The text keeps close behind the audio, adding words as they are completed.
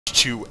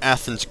march to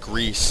Athens,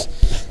 Greece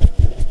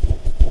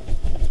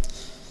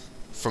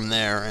from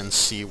there and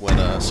see what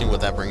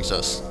that brings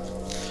us.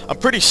 I'm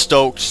pretty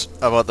stoked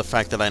about the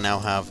fact that I now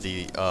have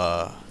the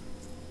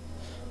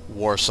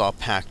Warsaw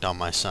Pact on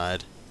my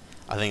side.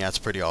 I think that's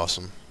pretty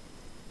awesome.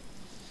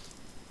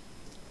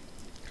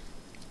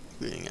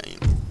 Including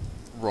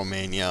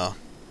Romania,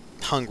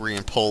 Hungary,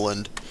 and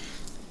Poland.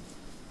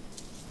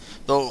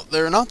 Though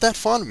they're not that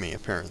fond of me,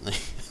 apparently.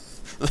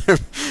 They're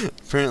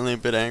apparently a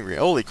bit angry.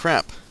 Holy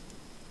crap.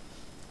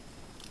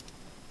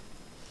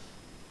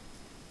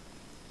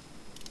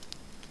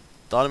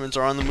 The Ottomans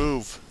are on the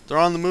move. They're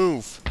on the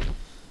move.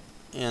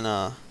 In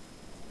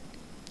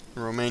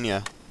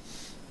Romania.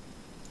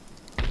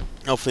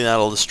 Hopefully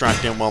that'll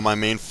distract them while my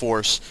main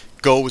force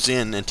goes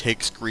in and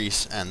takes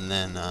Greece and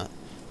then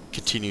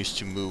continues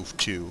to move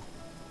to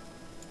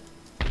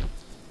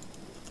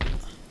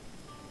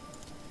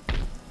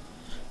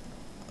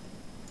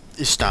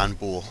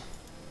Istanbul.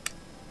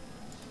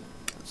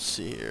 Let's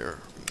see here.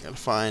 We gotta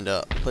find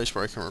a place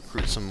where I can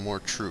recruit some more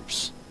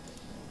troops.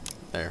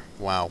 There.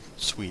 Wow.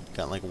 Sweet.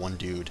 Got like one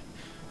dude.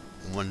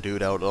 One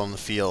dude out on the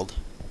field.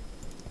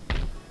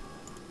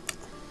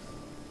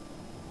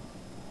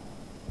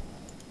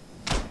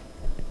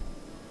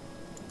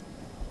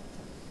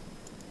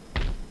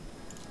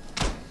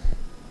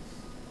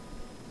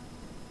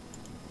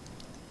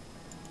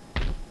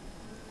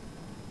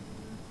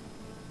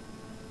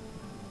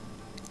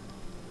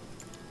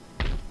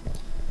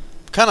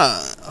 Kind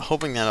of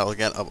hoping that I'll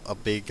get a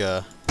big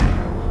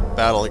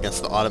battle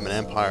against the Ottoman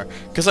Empire,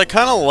 because I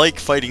kind of like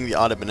fighting the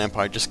Ottoman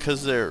Empire just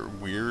because they're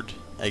weird,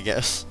 I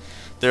guess.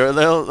 They're a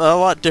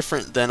lot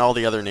different than all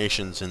the other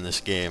nations in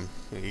this game.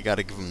 You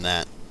gotta give them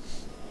that.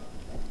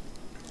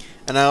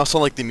 And I also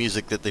like the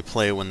music that they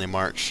play when they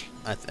march.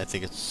 I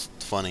think it's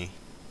funny.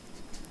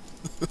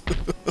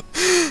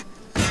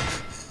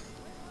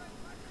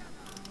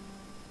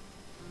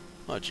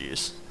 Oh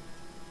jeez.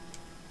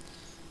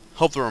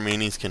 Hope the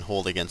Romanians can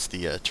hold against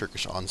the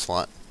Turkish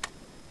onslaught.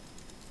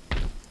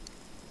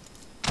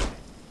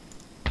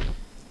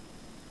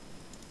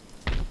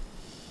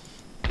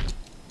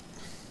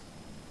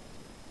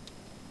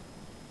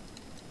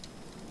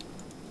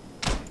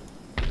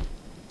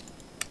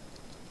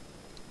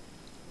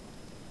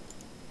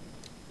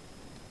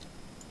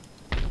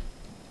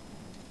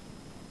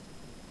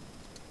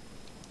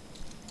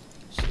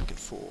 Just looking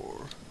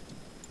for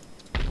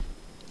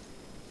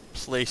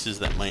places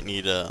that might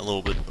need a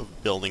little bit of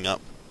building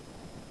up.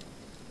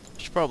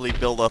 Should probably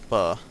build up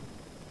a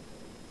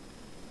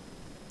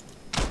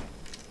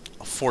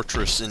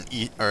fortress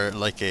in or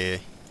like a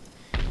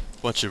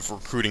bunch of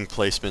recruiting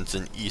placements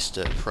in East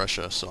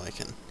Prussia, so I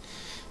can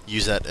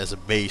use that as a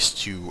base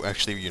to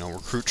actually, you know,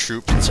 recruit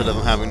troops instead of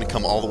them having to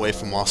come all the way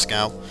from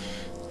Moscow.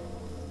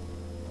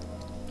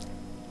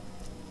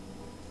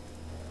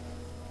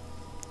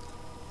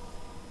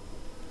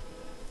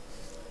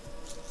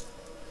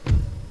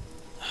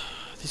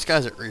 These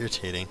guys are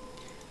irritating.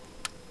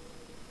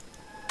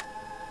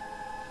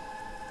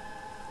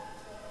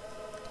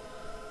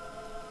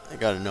 I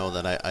gotta know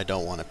that I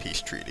don't want a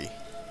peace treaty.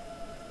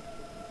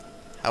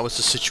 How is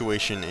the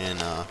situation in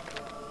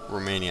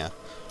Romania?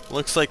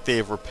 Looks like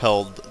they've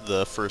repelled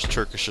the first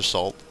Turkish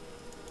assault.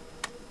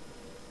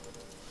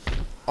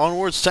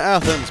 Onwards to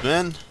Athens,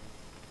 men!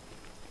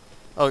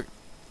 Oh.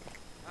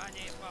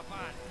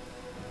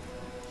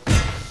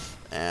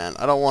 And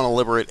I don't want to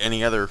liberate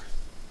any other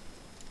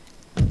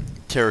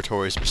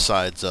territories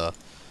besides the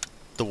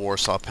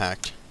Warsaw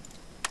Pact.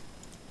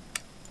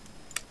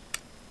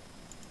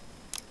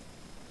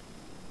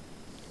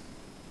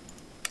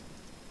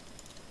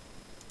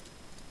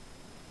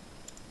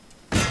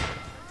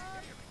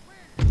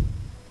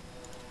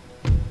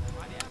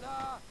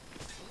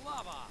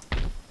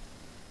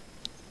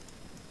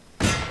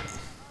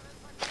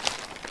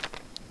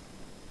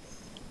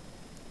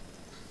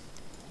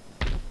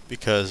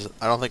 Because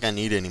I don't think I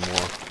need any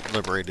more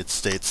liberated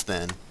states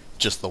than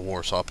just the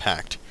Warsaw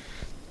Pact.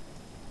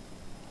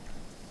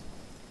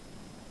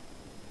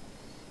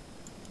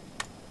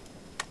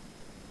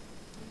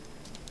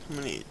 How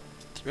many?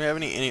 Do we have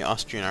any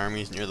Austrian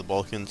armies near the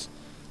Balkans?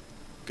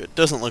 Good.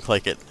 Doesn't look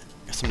like it.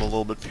 I guess I'm a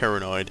little bit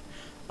paranoid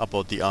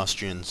about the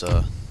Austrians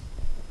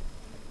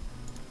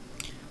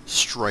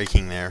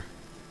striking there.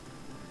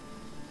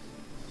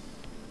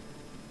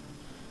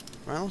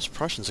 Well, those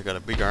Prussians have got a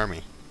big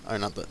army. Or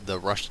not the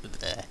Russian,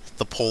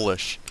 the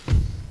Polish. I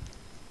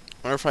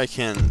wonder if I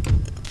can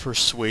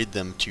persuade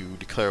them to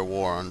declare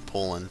war on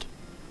Poland.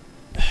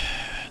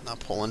 Not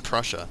Poland,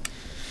 Prussia.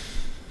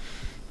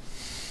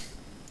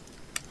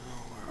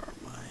 Oh, where are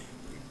my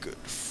good,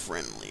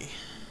 friendly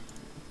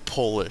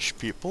Polish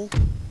people?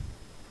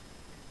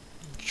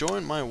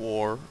 Join my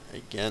war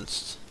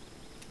against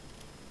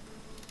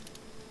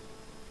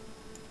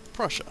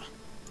Prussia.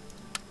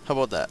 How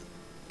about that?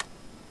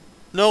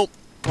 Nope.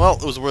 Well,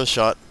 it was worth a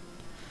shot.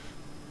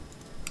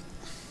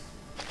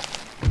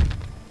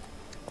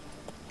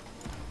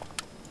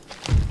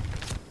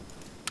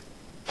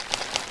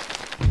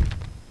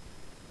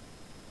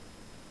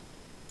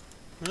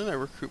 Where did I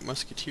recruit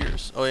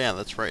musketeers. Oh yeah,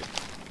 that's right.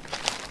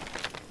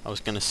 I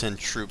was gonna send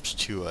troops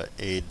to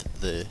aid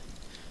the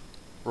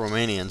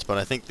Romanians, but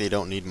I think they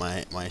don't need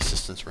my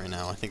assistance right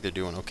now. I think they're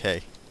doing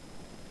okay.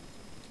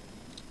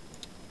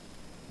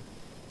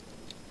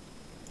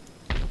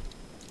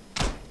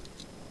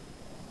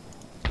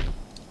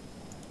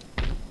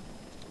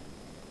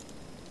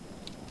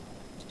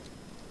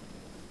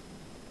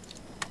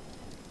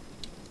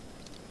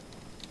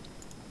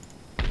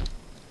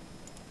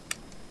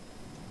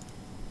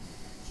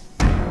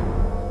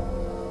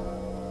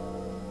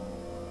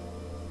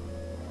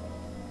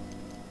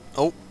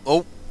 Oh,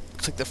 oh,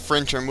 looks like the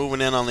French are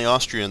moving in on the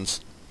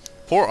Austrians.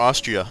 Poor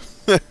Austria.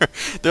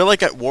 They're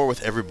like at war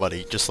with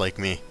everybody, just like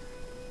me.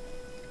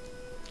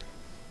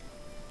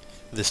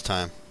 This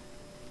time.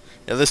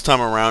 Yeah, this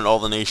time around all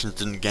the nations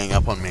didn't gang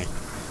up on me,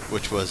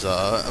 which was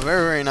very,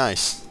 very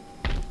nice.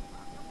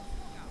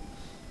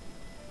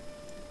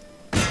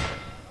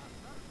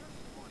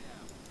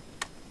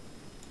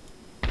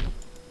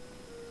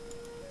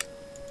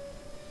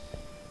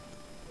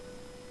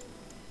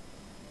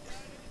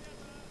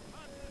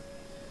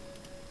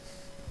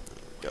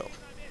 Go.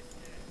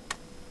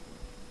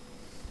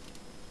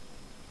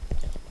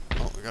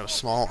 Oh, we got a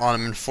small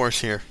Ottoman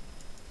force here.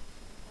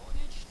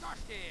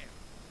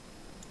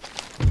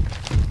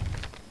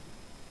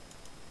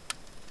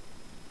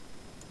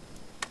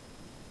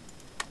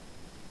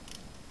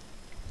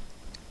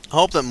 I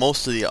hope that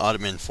most of the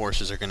Ottoman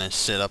forces are going to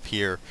sit up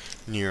here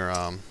near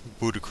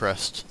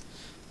Budapest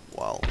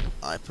while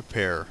I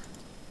prepare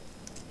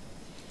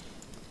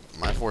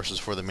my forces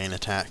for the main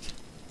attack.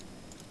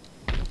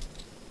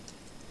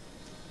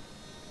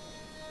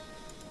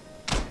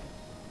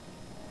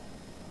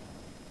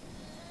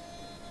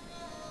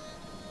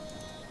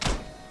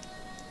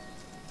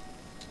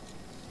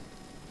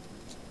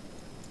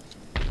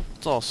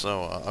 Let's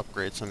also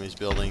upgrade some of these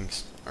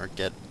buildings, or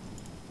get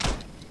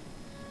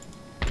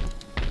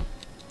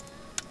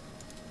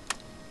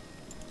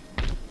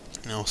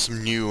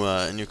some new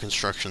new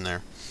construction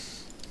there.